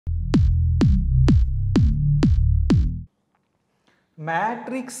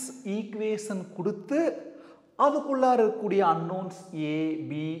Matrix equation கொடுத்து அதுக்குள்ளார இருக்கக்கூடிய அன்னோன்ஸ் ஏ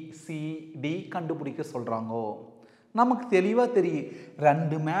பி சி டி கண்டுபிடிக்க சொல்கிறாங்க. நமக்கு தெளிவாக தெரியும்,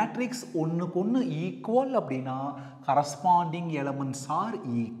 ரெண்டு மேட்ரிக்ஸ் ஒன்றுக்கு ஒன்று ஈக்குவல் அப்படின்னா கரஸ்பாண்டிங் எலமெண்ட்ஸ் ஆர்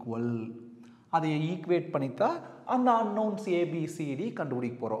ஈக்குவல். அதை ஈக்குவேட் பண்ணித்தான் அந்த அன்னோன்ஸ் ஏபிசிடி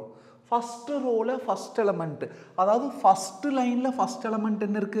கண்டுபிடிக்க போகிறோம். ஃபஸ்ட்டு ரோவில் ஃபஸ்ட் எலமெண்ட், அதாவது ஃபஸ்ட்டு லைனில் ஃபஸ்ட் எலமெண்ட்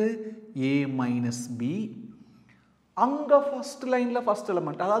என்ன இருக்குது? ஏ மைனஸ் பி. அங்கே ஃபஸ்ட் லைனில் ஃபஸ்ட்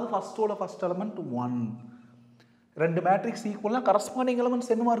எலமெண்ட், அதாவது ஃபஸ்ட் ரோவில் ஃபஸ்ட் எலமெண்ட் 1. ரெண்டு மேட்ரிக்ஸ் ஈக்குவல்னா கரஸ்பாண்டிங்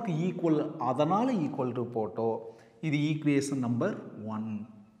எலமெண்ட்ஸ் என்னவா இருக்குது? ஈக்குவல். அதனால் ஈக்குவல் டு போட்டோம். இது ஈக்குவேஷன் நம்பர் 1.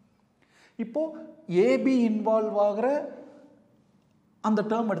 இப்போது ஏபி இன்வால்வ் ஆகிற அந்த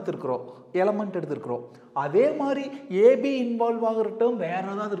டேர்ம் எடுத்துருக்குறோம், எலமெண்ட் எடுத்துருக்குறோம். அதே மாதிரி ஏபி இன்வால்வ் ஆகிற டேர்ம் வேறு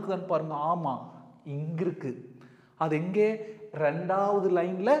ஏதாவது இருக்குதான்னு பாருங்கள். ஆமாம், இங்கே இருக்குது. அது எங்கே? ரெண்டாவது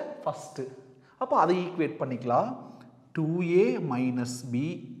லைனில் ஃபஸ்ட்டு. அப்போ அதை ஈக்குவேட் பண்ணிக்கலாம். 2a minus B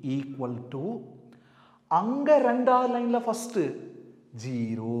equal to, அங்கே ரெண்டாவது லைனில் ஃபஸ்ட்டு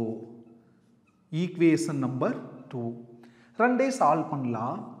 0. Equation number 2. ரெண்டே சால்வ்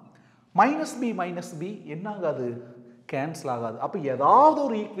பண்ணலாம். மைனஸ் பி என்ன ஆகாது? கேன்சல் ஆகாது. அப்போ ஏதாவது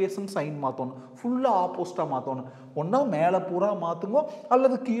ஒரு ஈக்குவேஷன் சைன் மாற்றணும், ஃபுல்லாக ஆப்போசிட்டாக மாற்றணும். ஒன்றா மேலே பூரா மாற்றுங்க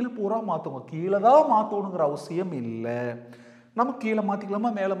அல்லது கீழே பூரா மாற்றுங்க. கீழே தான் மாற்றணுங்கிற அவசியம் இல்லை. நம்ம கீழே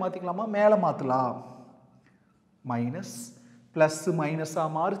மாற்றிக்கலாமா மேலே மாற்றிக்கலாமா? மேலே மாற்றலாம். மைனஸ் ப்ளஸ்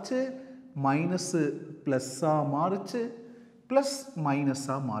மைனஸாக மாறிச்சு, மைனஸு ப்ளஸ்ஸாக மாறிச்சு, ப்ளஸ்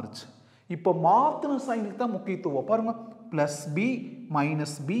மைனஸாக மாறிச்சு. இப்போ மாற்றின சைனுக்கு தான் முக்கியத்துவம். பாருங்கள், plus B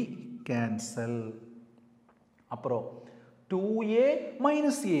minus B cancel. அப்புறம் 2a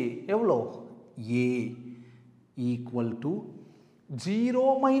மைனஸ் ஏ எவ்வளோ? ஏ ஈக்குவல் டு 0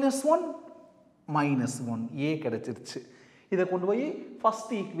 மைனஸ் 1 மைனஸ் 1. ஏ கிடச்சிருச்சு. இதை கொண்டு போய்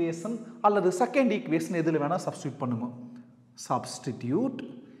ஃபஸ்ட் ஈக்குவேஷன் அல்லது செகண்ட் ஈக்குவேஷன் எதில் வேணால் சப்ஸ்டியூட் பண்ணுங்க. Substitute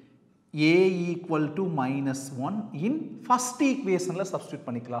a equal to minus 1 in first ஈக்குவேஷனில் சப்ஸ்டியூட்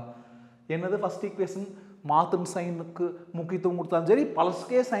பண்ணிக்கலாம். என்னது ஃபஸ்ட் ஈக்குவேஷன்? மாற்றும் சைனுக்கு முக்கியத்துவம் கொடுத்தாலும் சரி,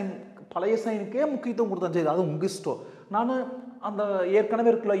 பழைய சைனுக்கே முக்கியத்துவம் கொடுத்தாலும் சரி, அது உங்கள் இஷ்டம். நான் அந்த ஏற்கனவே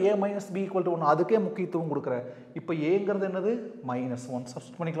இருக்குல்ல ஏ மைனஸ் பி ஈக்குவல் டு 1, அதுக்கே முக்கியத்துவம் கொடுக்குறேன். இப்போ ஏங்கிறது என்னது? மைனஸ் 1.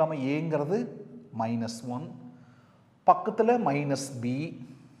 சப்ஸ்டியூட் பண்ணிக்கலாமா? ஏங்கிறது மைனஸ் 1, பக்கத்தில் minus B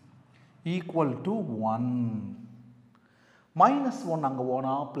equal to 1. Minus 1 அங்கே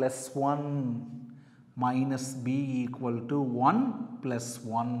போனால் plus 1, minus B equal to 1 plus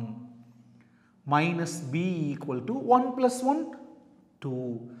 1, minus B equal to 1 plus 1 2.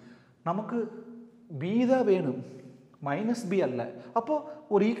 நமக்கு பி தான் வேணும், மைனஸ் பி அல்ல. அப்போது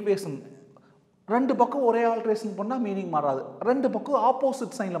ஒரு ஈக்குவேஷன் ரெண்டு பக்கம் ஒரே ஆல்ட்ரேஷன் பண்ணால் மீனிங் மாறாது. ரெண்டு பக்கம்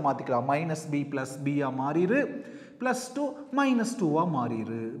ஆப்போசிட் சைனில் மாற்றிக்கலாம். மைனஸ் பி ப்ளஸ் பியாக மாறிடு, ப்ளஸ் 2 மைனஸ் 2வாக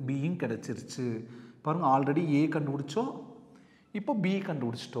மாறிடு. பியும் கிடச்சிருச்சு. பாருங்கள், ஆல்ரெடி ஏ கண்டுபிடிச்சோம், இப்போ பி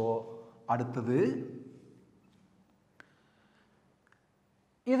கண்டுபிடிச்சிட்டோம். அடுத்தது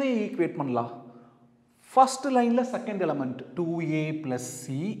இதை ஈக்குவேட் பண்ணலாம். ஃபர்ஸ்ட் லைனில் second element 2a plus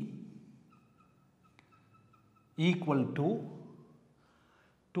c equal to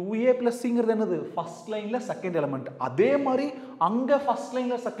 2a plus cங்கிறது என்னது? ஃபர்ஸ்ட் லைனில் செகண்ட் எலமெண்ட். அதே மாதிரி அங்கே ஃபர்ஸ்ட்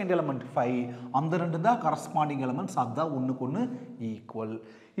லைனில் செகண்ட் எலமெண்ட் 5. அந்த ரெண்டு தான் கரஸ்பாண்டிங் எலமெண்ட்ஸ். அதுதான் ஒன்றுக்கு ஒன்று ஈக்குவல்.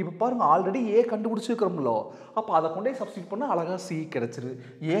 இப்போ பாருங்கள், ஆல்ரெடி ஏ கண்டுபிடிச்சிருக்கிறோம்ல, அப்போ அதை கொண்டே சப்ஸ்டியூட் பண்ணால் அழகாக சி கிடச்சிரு.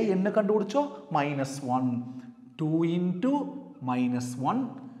 ஏ என்ன கண்டுபிடிச்சோம்? Minus 1. 2 into minus 1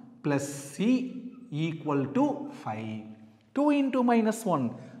 plus c equal to 5. 2 into minus 1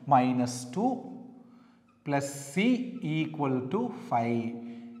 minus 2 plus c equal to 5.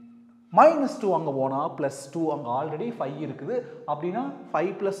 minus 2 அங்கே போனால் plus 2 அங்கே ஆல்ரெடி 5 இருக்குது. அப்படின்னா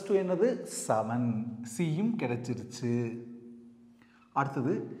 5 plus 2 என்னது? 7. சியும் கிடைச்சிருச்சு.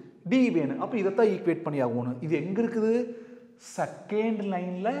 அடுத்தது டி வேணும். அப்போ இதைத்தான் ஈக்குவேட் பண்ணி ஆகணும். இது எங்கே இருக்குது? செகண்ட்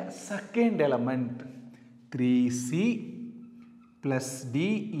லைனில் second element 3c plus d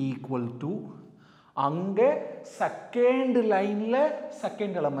equal to, அங்கே செகண்ட் லைனில்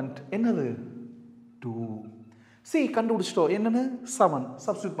செகண்ட் எலமெண்ட் என்னது? 2. சி கண்டுபிடிச்சிட்டோம். என்னன்னு? 7.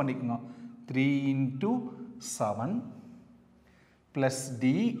 சப்ஸ்டியூட் பண்ணிக்கோங்க. 3 into 7 plus d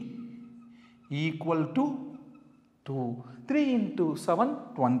equal to 2. 3 into 7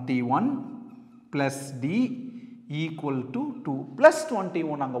 21 plus d equal to 2 plus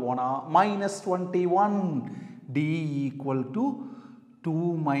 21 அங்கே போனால் minus 21. d equal to 2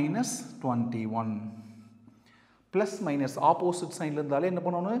 minus 21. Plus minus opposite சைனில் இருந்தாலே என்ன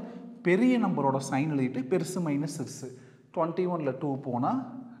பண்ணணும்? பெரிய நம்பரோட சைன் எழுதிட்டு பெருசு மைனஸ் 6. 21ல் 2 போனால்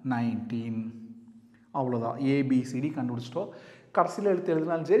 19. அவ்வளோதான். ஏபிசிடி கண்டுபிடிச்சிட்டோம். கடைசியில் எடுத்து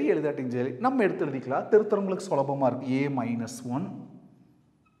எழுதினாலும் சரி, எழுதாட்டியும் சரி, நம்ம எடுத்து எழுதிக்கலாம். திருத்தவங்களுக்கு சுலபமாக இருக்குது. ஏ மைனஸ் 1,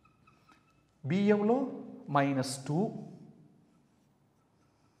 பி எவ்வளோ? மைனஸ் 2,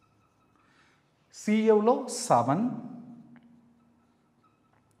 C எவ்வளோ 7,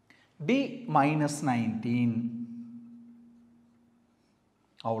 D -19.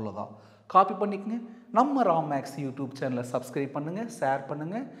 அவ்வளோதான். காப்பி பண்ணிக்கங்க. நம்ம ராமேக்ஸ் யூடியூப் சேனலை சப்ஸ்கிரைப் பண்ணுங்கள், ஷேர்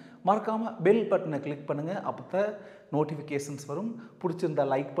பண்ணுங்கள், மறக்காமல் பெல் பட்டனை கிளிக் பண்ணுங்கள். அப்போ தான் நோட்டிஃபிகேஷன்ஸ் வரும். பிடிச்சிருந்தா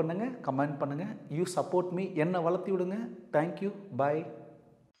லைக் பண்ணுங்கள், கமெண்ட் பண்ணுங்கள். யூ சப்போர்ட் மீ, என்னை வளர்த்தி விடுங்க. Thank you, by.